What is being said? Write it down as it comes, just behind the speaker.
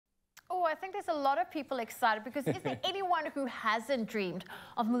I think there's a lot of people excited because is there anyone who hasn't dreamed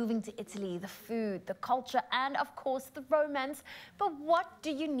of moving to Italy? The food, the culture, and of course the romance. But what do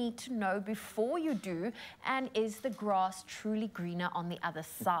you need to know before you do? And is the grass truly greener on the other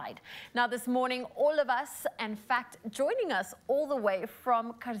side? Now this morning, all of us, in fact, joining us all the way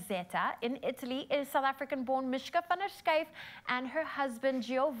from Caserta in Italy is South African-born Mishka van der Schyff and her husband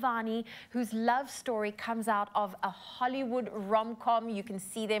Giovanni, whose love story comes out of a Hollywood rom-com. You can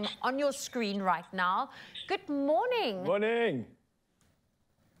see them on your screen right now. Good morning. Morning.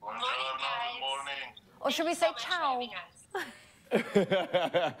 Morning, guys. Morning. Or should we say ciao?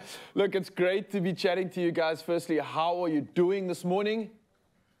 Look, it's great to be chatting to you guys. Firstly, how are you doing this morning?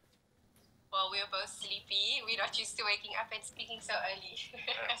 Well, we're both sleepy. We're not used to waking up and speaking so early.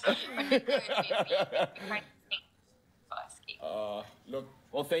 But we're good. We're quite asking. Look,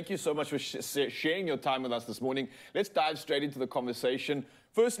 well, thank you so much for sharing your time with us this morning. Let's dive straight into the conversation.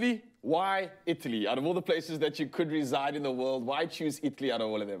 Firstly, why Italy? Out of all the places that you could reside in the world, why choose Italy out of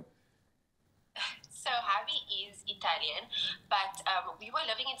all of them? So hubby is Italian, but we were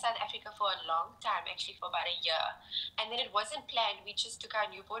living in South Africa for a long time, actually for about a year. And then it wasn't planned. We just took our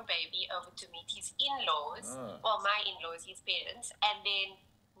newborn baby over to meet his in-laws, well, my in-laws, his parents. And then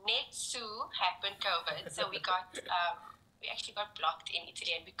next to happened COVID. So we actually got blocked in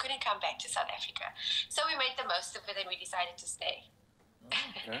Italy and we couldn't come back to South Africa. So we made the most of it and we decided to stay.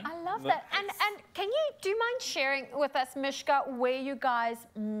 Okay. I love that. And do you mind sharing with us, Mishka, where you guys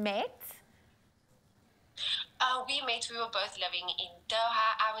met? We were both living in Doha.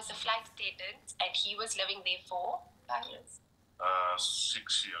 I was a flight attendant and he was living there for 5 years.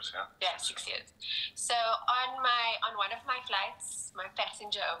 6 years, yeah? Yeah, 6 years. So on one of my flights, my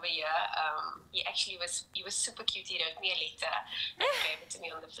passenger over here, he was super cute. He wrote me a letter and gave it to me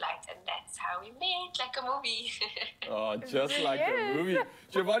on the flight, and that's how we met, like a movie. Oh, just like a movie.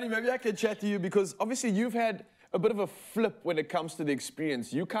 Giovanni, maybe I can chat to you because obviously you've had a bit of a flip when it comes to the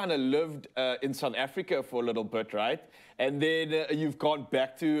experience. You kind of lived in South Africa for a little bit, right? And then you've gone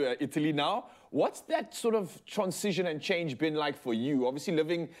back to Italy now. What's that sort of transition and change been like for you? Obviously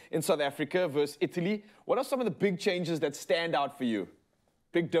living in South Africa versus Italy. What are some of the big changes that stand out for you?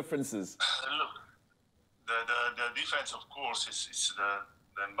 Big differences? Look, the difference, of course, is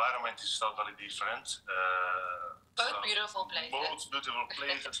the environment is totally different. Both beautiful places. Both beautiful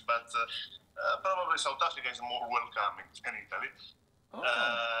places, but probably South Africa is more welcoming than Italy.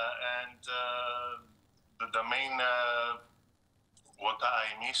 The main... what I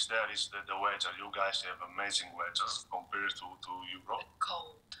miss there is the weather. You guys have amazing weather compared to Europe.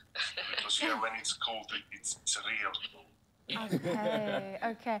 Cold. Because here, when it's cold, it's real cold.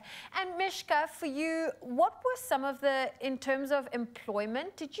 Okay. And Mishka, for you, what were some of in terms of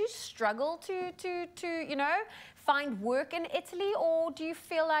employment, did you struggle to find work in Italy, or do you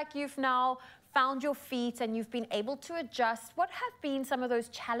feel like you've now found your feet and you've been able to adjust? What have been some of those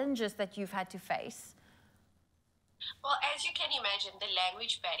challenges that you've had to face? Well, as you can imagine, the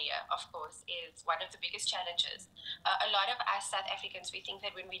language barrier, of course, is one of the biggest challenges. A lot of us South Africans, we think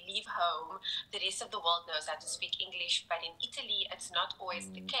that when we leave home, the rest of the world knows how to speak English. But in Italy, it's not always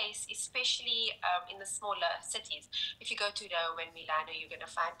the case, especially in the smaller cities. If you go to Rome and Milano, you're going to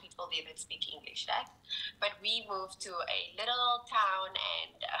find people there that speak English, right? But we moved to a little town,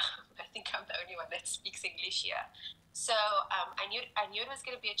 and I think I'm the only one that speaks English here. So I knew it was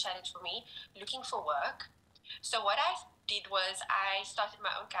going to be a challenge for me looking for work. So what I did was I started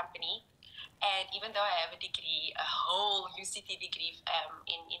my own company, and even though I have a degree, a whole UCT degree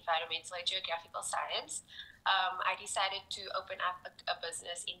in environmental and geographical science, I decided to open up a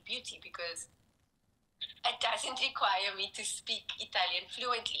business in beauty because it doesn't require me to speak Italian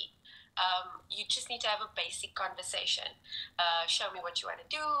fluently. You just need to have a basic conversation. Show me what you want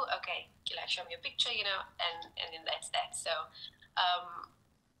to do. Okay, show me a picture, and then that's that. So.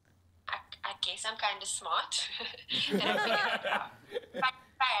 I guess I'm kind of smart. And I figured it out. If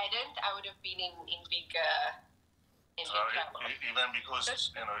I hadn't, I would have been in big trouble. Even because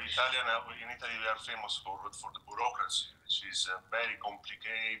in Italy we are famous for the bureaucracy, which is very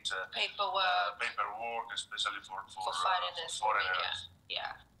complicated. Paperwork, especially for foreigners.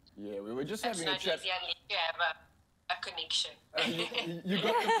 Yeah, we were just having a chat. It's not easy unless you have a connection. You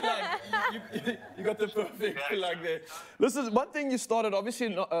got the plug. You got the perfect plug there. Listen, one thing you started,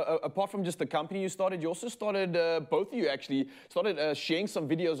 obviously, apart from just the company you started, you also started, both of you actually, started sharing some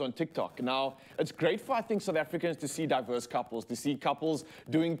videos on TikTok. Now, it's great for, I think, South Africans to see diverse couples, to see couples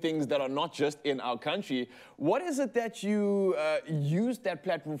doing things that are not just in our country. What is it that you used that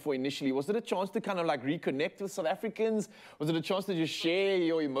platform for initially? Was it a chance to kind of like reconnect with South Africans? Was it a chance to just share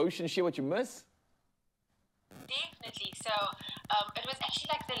your emotions, share what you miss? Definitely. So it was actually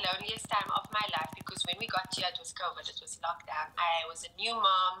like the loneliest time of my life because when we got here, it was COVID, it was lockdown. I was a new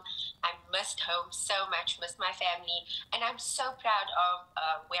mom. I missed home so much, missed my family. And I'm so proud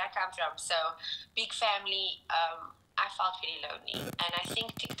of where I come from. So big family. I felt really lonely. And I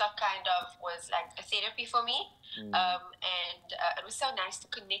think TikTok kind of was like a therapy for me. And it was so nice to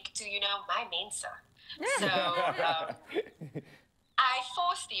connect to, you know, my mentor. So I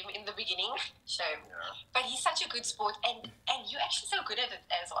forced him in the beginning, shame, but he's such a good sport, and you're actually so good at it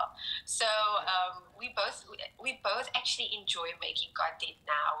as well. So we both actually enjoy making content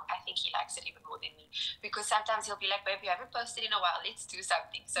now. I think he likes it even more than me because sometimes he'll be like, "Babe, you haven't posted in a while. Let's do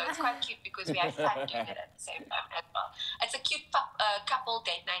something." So it's quite cute because we have fun doing it at the same time as well. It's a cute couple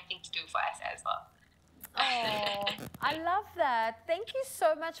date night thing to do for us as well. Oh, I love that. Thank you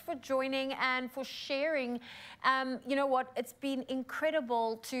so much for joining and for sharing. You know what? It's been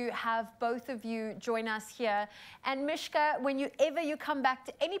incredible to have both of you join us here. And Mishka, whenever you come back,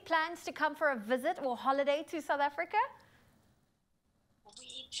 any plans to come for a visit or holiday to South Africa?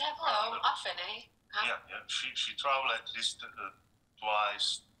 We travel home often, eh? Huh? Yeah. She travels at least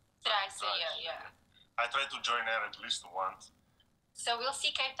twice. Twice a year, yeah. I try to join her at least once. So we'll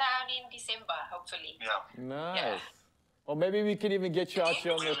see Cape Town in December, hopefully. Yeah. Nice. Yeah. Or maybe we could even get you out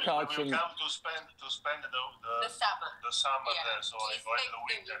here on the couch. We come to spend the summer. The summer there, so I go in the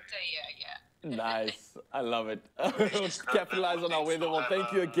winter. Yeah. Nice. I love it. Let's capitalize on our weather. Well,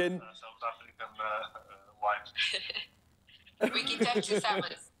 thank you again. South African wine. We can have 2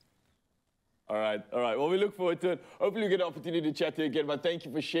 summers. All right. Well, we look forward to it. Hopefully we get an opportunity to chat to you again, but thank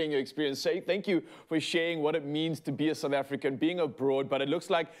you for sharing your experience. Thank you for sharing what it means to be a South African, being abroad, but it looks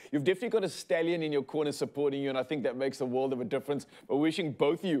like you've definitely got a stallion in your corner supporting you, and I think that makes a world of a difference. But wishing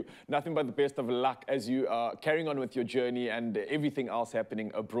both of you nothing but the best of luck as you are carrying on with your journey and everything else happening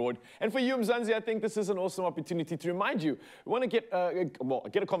abroad. And for you, Mzansi, I think this is an awesome opportunity to remind you. We want to get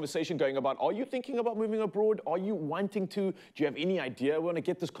a conversation going about, are you thinking about moving abroad? Are you wanting to? Do you have any idea? We want to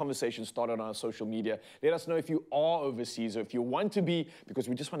get this conversation started on our social media. Let us know if you are overseas or if you want to be, because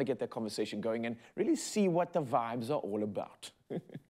we just want to get that conversation going and really see what the vibes are all about.